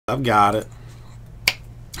I've got it.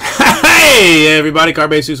 Hey, everybody. Card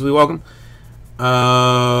Basics, we welcome.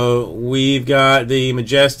 We've got the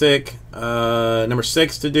Majestic number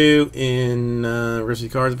 6 to do in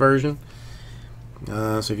RCC Cards version.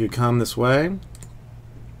 So if you come this way.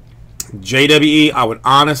 JWE, I would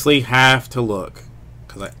honestly have to look,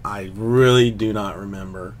 because I really do not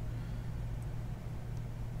remember.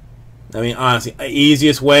 I mean, honestly,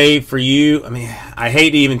 easiest way for you, I mean, I hate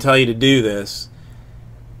to even tell you to do this,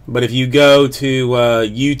 but if you go to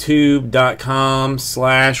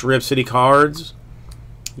youtube.com/RipCityCards,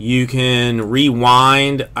 you can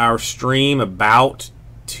rewind our stream about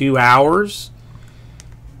 2 hours,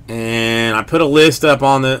 and I put a list up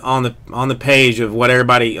on the page of what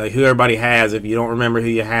everybody, like who everybody has, if you don't remember who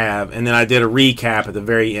you have, and then I did a recap at the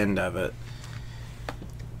very end of it.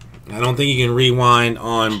 I don't think you can rewind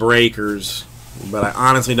on breakers, but I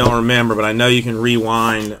honestly don't remember, but I know you can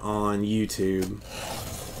rewind on YouTube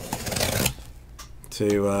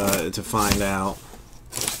to find out.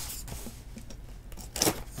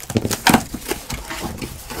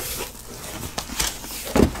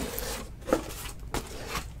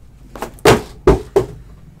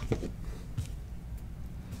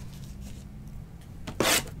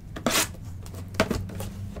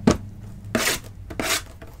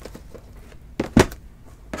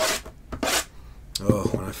 Oh,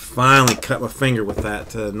 when I finally cut my finger with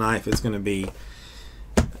that knife, it's going to be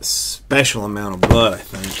a special amount of blood, I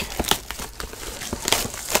think.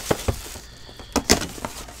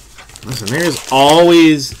 Listen, there's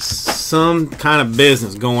always some kind of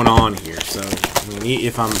business going on here. So, I mean,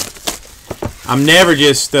 if I'm never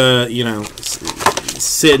just you know,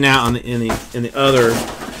 sitting out in the other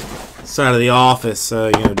side of the office,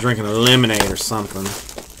 you know, drinking a lemonade or something.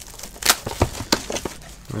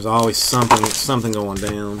 There's always something going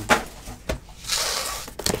down.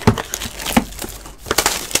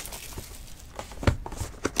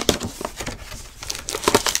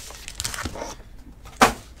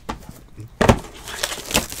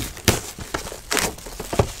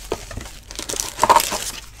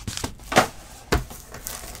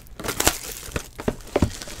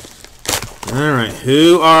 All right,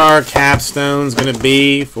 who are our capstones going to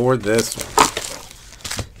be for this one?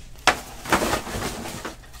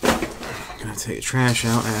 Take the trash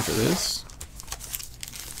out after this.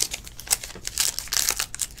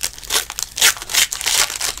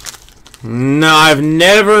 No, I've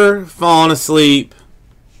never fallen asleep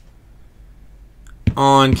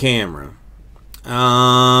on camera.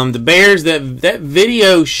 The Bears, that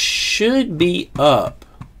video should be up.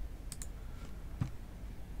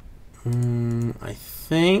 I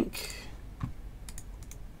think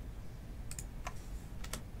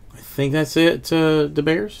that's it. The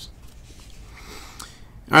Bears.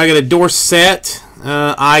 I got a Dorset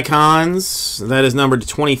Icons. That is numbered to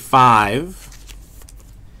 25.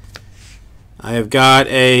 I have got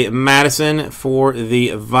a Madison for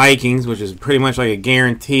the Vikings, which is pretty much like a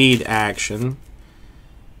guaranteed action.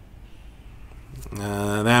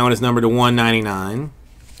 That one is numbered to 199.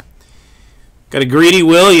 Got a Greedy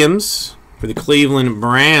Williams for the Cleveland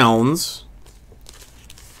Browns.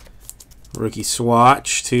 Rookie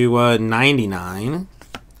swatch to 99.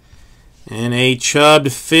 And a Chubbed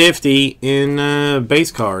 50 in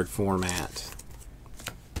base card format.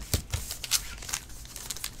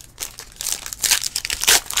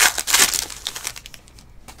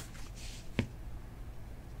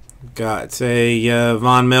 Got a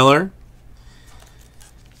Von Miller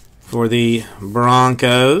for the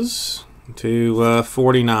Broncos to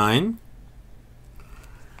 49.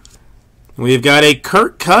 We've got a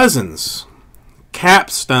Kirk Cousins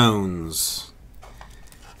Capstones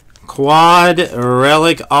Quad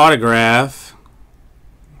Relic Autograph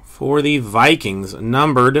for the Vikings,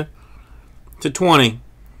 numbered to 20.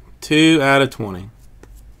 2 out of 20.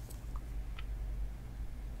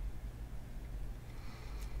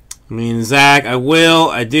 I mean, Zach,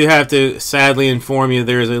 I do have to sadly inform you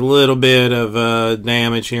there's a little bit of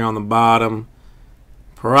damage here on the bottom.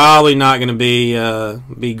 Probably not going to be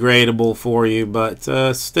gradable for you, but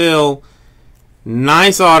still,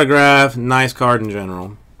 nice autograph, nice card in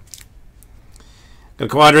general. Got a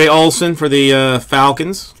Quadre Olsen for the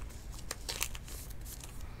Falcons.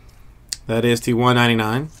 That is to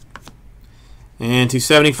 199. And to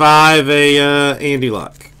 75, a Andy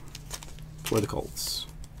Luck for the Colts.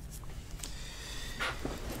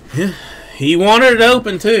 Yeah, he wanted it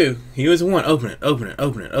open too. He was the one. Open it, open it,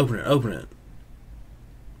 open it, open it, open it.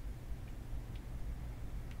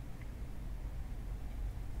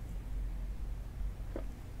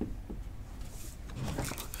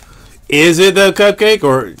 Is it the cupcake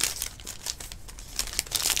or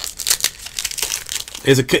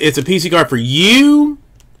it's a PC card for you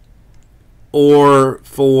or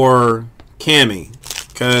for Kimmy,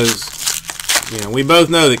 because we both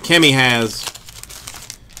know that Kimmy has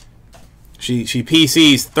she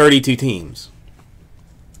PCs 32 teams,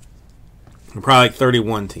 or probably like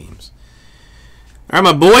 31 teams. All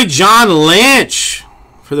right, my boy John Lynch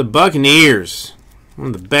for the Buccaneers, one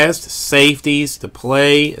of the best safeties to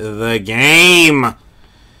play the game.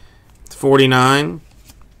 It's 49.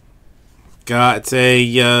 Got a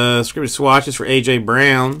scripted swatches for AJ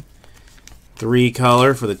Brown.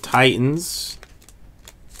 3-color for the Titans.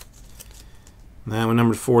 That one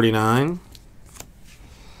numbered 49.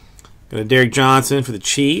 Got a Derek Johnson for the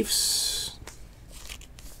Chiefs.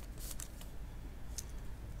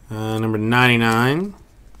 Number 99.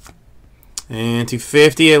 And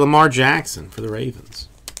 250, a Lamar Jackson for the Ravens.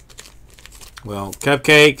 Well,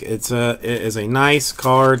 Cupcake, it is a nice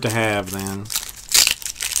card to have then.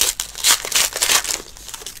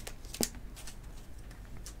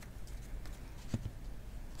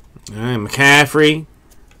 All right, McCaffrey.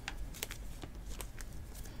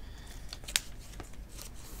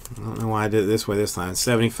 I don't know why I did it this way this time.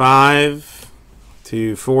 75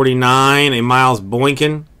 to 49, a Miles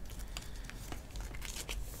Boykin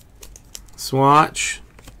swatch.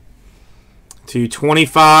 To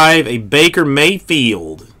 25, a Baker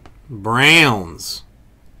Mayfield Browns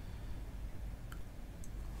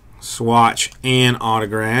swatch and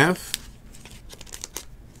autograph.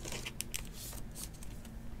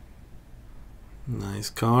 Nice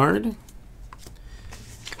card.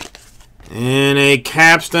 And a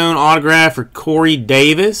capstone autograph for Corey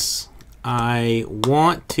Davis. I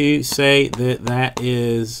want to say that that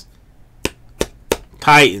is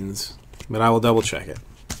Titans, but I will double check it.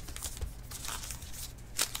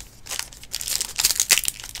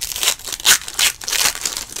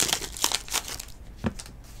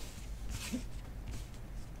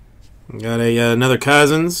 Got another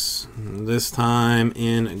Cousins, this time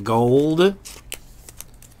in gold.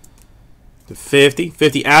 To 50.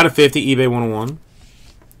 50 out of 50, eBay 101.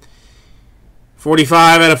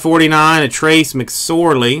 45 out of 49, a Trace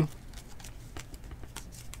McSorley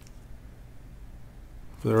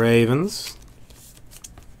for the Ravens.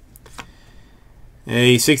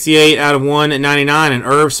 A 68 out of 199, an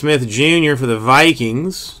Irv Smith Jr. for the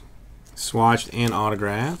Vikings. Swatched and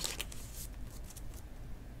autographed.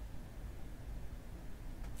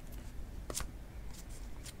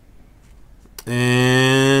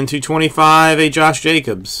 And 225, a Josh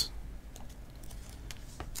Jacobs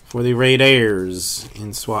for the Raiders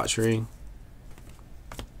in swatchery.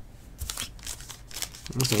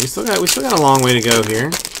 Okay, we still got a long way to go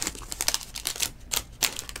here.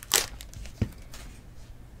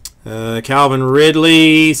 Calvin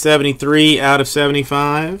Ridley, 73 out of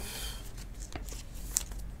 75.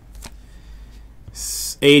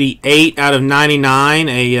 88 out of 99,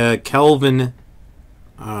 a Kelvin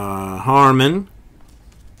Harmon.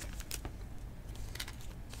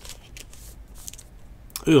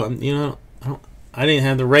 Ooh, I didn't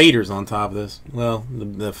have the Raiders on top of this. Well,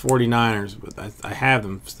 the 49ers, but I have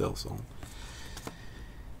them still. So,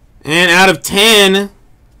 and out of 10,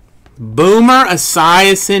 Boomer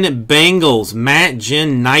Esiason Bengals. Matt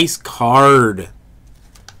Ginn, nice card.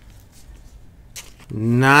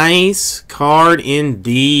 Nice card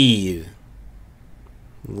indeed.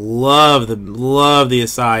 Love the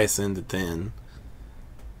Esiason to 10.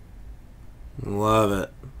 Love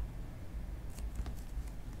it.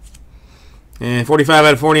 And 45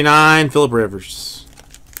 out of 49, Phillip Rivers.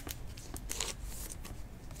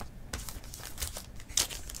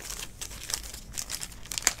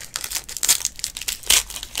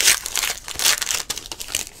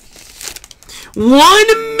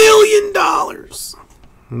 $1 million.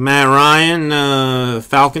 Matt Ryan,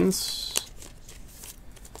 Falcons.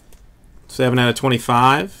 7 out of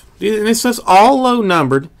 25. And this is all low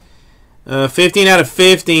numbered. 15 out of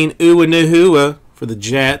 15, Uwanahua for the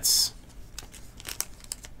Jets.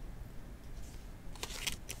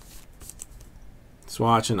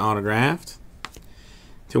 Swatch and autographed.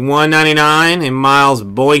 To 199, a Miles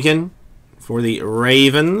Boykin for the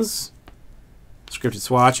Ravens. Scripted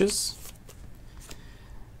swatches.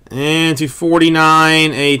 And to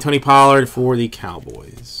 49, a Tony Pollard for the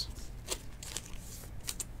Cowboys.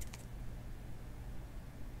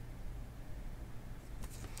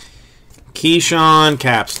 Keyshawn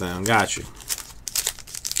Capstone. Got you.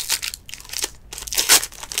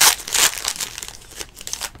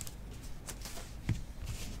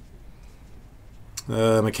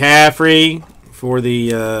 McCaffrey for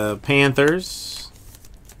the Panthers.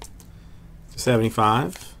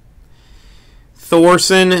 75.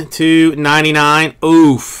 Thorson to 99.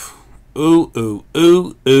 Oof. Ooh, ooh,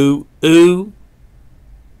 ooh, ooh, ooh.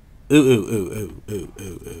 Ooh, ooh, ooh, ooh, ooh,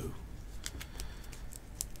 ooh,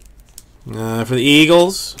 ooh. For the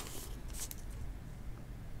Eagles.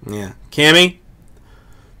 Yeah. Cammy.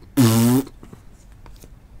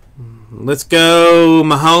 Let's go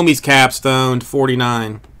Mahomes capstone to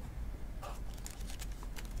 49.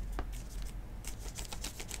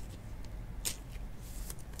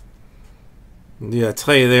 Yeah, I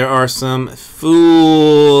tell you, there are some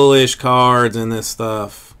foolish cards in this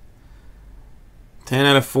stuff. 10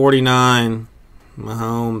 out of 49.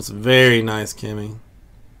 Mahomes. Very nice, Kimmy.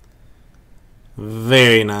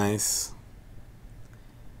 Very nice.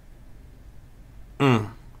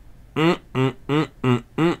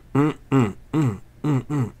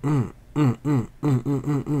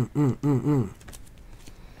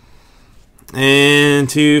 And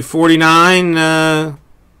to 49,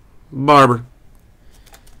 Barber.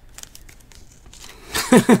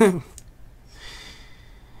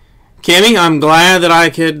 Kimmy, I'm glad that I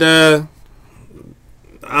could. Well,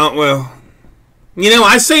 you know,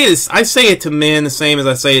 I say it to men the same as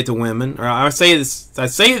I say it to women, or I say it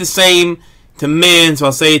the same to men, so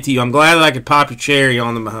I'll say it to you. I'm glad that I could pop your cherry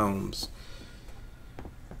on the Mahomes.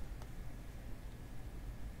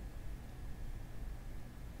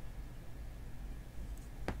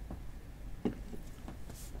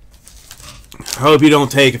 I hope you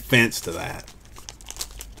don't take offense to that.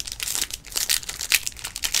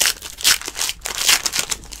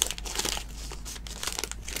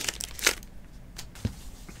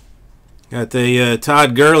 Got the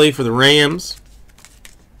Todd Gurley for the Rams.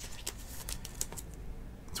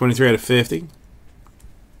 23 out of 50.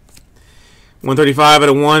 135 out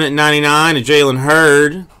of 199 to Jalen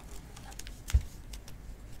Hurd.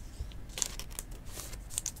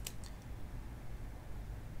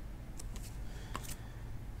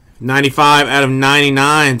 $95 out of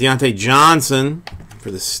 99, Deontay Johnson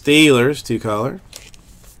for the Steelers, 2-color.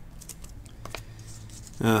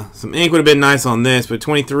 Some ink would have been nice on this, but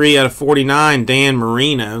 23 out of 49, Dan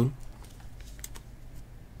Marino.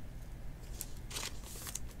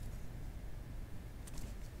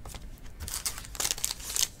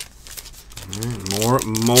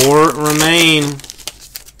 More remain.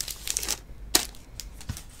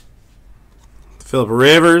 Phillip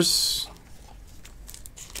Rivers.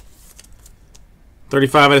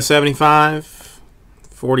 35 out of 75.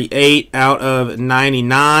 48 out of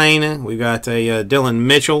 99. We've got a Dylan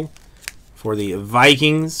Mitchell for the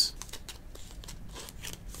Vikings.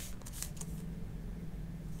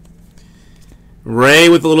 Ray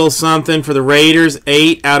with a little something for the Raiders.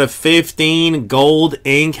 8 out of 15. Gold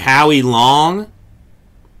ink Howie Long.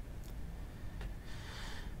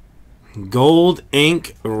 Gold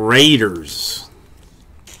ink Raiders.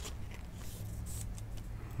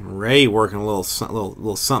 Ray working a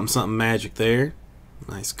little something magic there.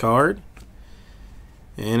 Nice card.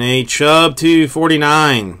 And a Chubb to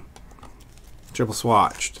 49. Triple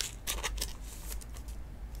swatched.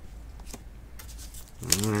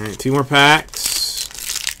 Alright, 2 more packs.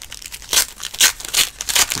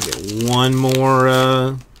 Get one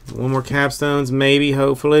more capstones, maybe,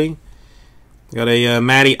 hopefully. Got a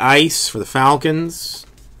Matty Ice for the Falcons.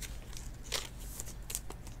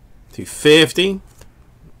 250.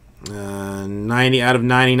 90 out of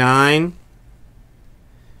 99.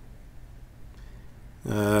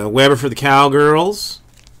 Weber for the Cowgirls.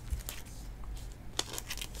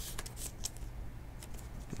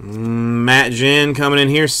 Matt Ginn coming in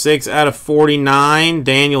here. 6 out of 49.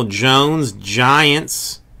 Daniel Jones,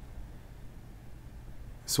 Giants.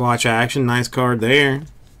 Swatch action. Nice card there.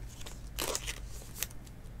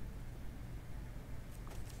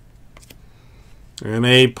 And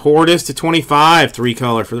a Portis to 25.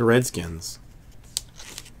 3-color for the Redskins.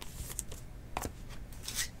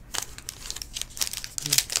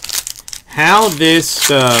 How this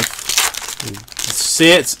stuff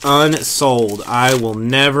sits unsold, I will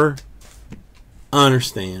never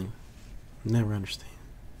understand. Never understand.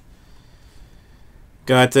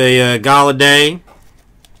 Got a Galladay.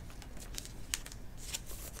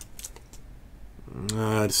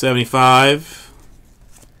 75.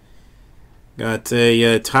 Got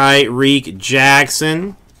a Tyreek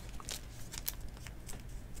Jackson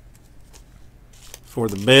for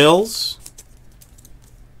the Bills.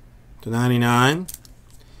 To 99.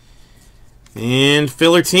 And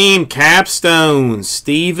filler team capstone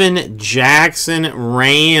Steven Jackson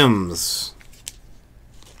Rams.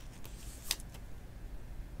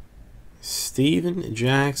 Steven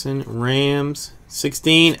Jackson Rams.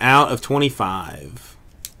 16 out of 25.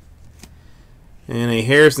 And a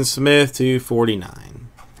Harrison Smith to 49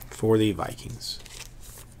 for the Vikings.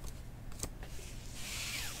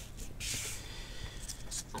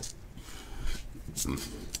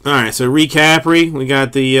 All right, so recap. We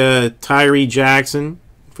got the Tyree Jackson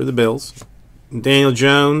for the Bills, Daniel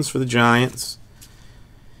Jones for the Giants,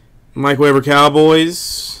 Mike Weber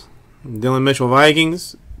Cowboys, Dylan Mitchell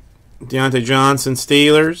Vikings, Deontay Johnson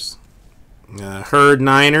Steelers, Hurd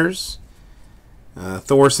Niners,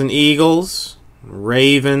 Thorson Eagles,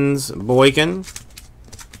 Ravens Boykin.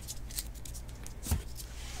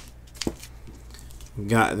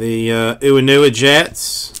 Got the Uinua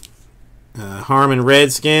Jets, Harmon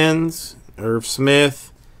Redskins, Irv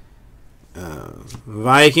Smith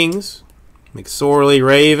Vikings, McSorley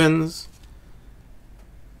Ravens,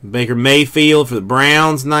 Baker Mayfield for the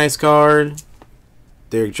Browns, nice card,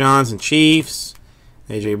 Derek Johnson Chiefs,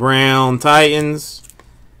 A.J. Brown Titans,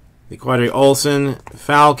 the Quadri Olson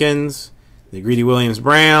Falcons, the Greedy Williams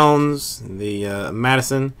Browns, the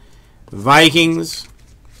Madison Vikings.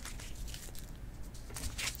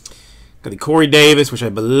 Got the Corey Davis, which I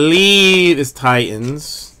believe is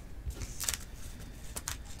Titans.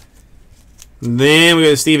 Then we got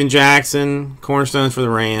the Steven Jackson, Cornerstones for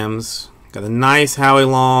the Rams. Got a nice Howie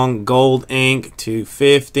Long gold ink to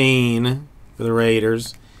 15 for the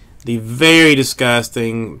Raiders. The very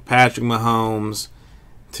disgusting Patrick Mahomes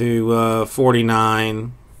to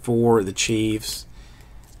 49 for the Chiefs.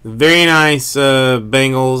 Very nice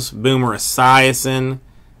Bengals Boomer Esiason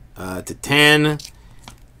to 10.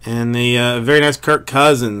 And the very nice Kirk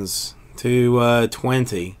Cousins to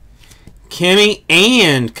 20. Kimmy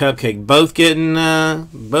and Cupcake both getting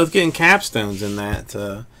capstones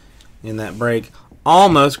in that break.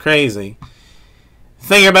 Almost crazy.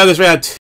 Thinking about this round.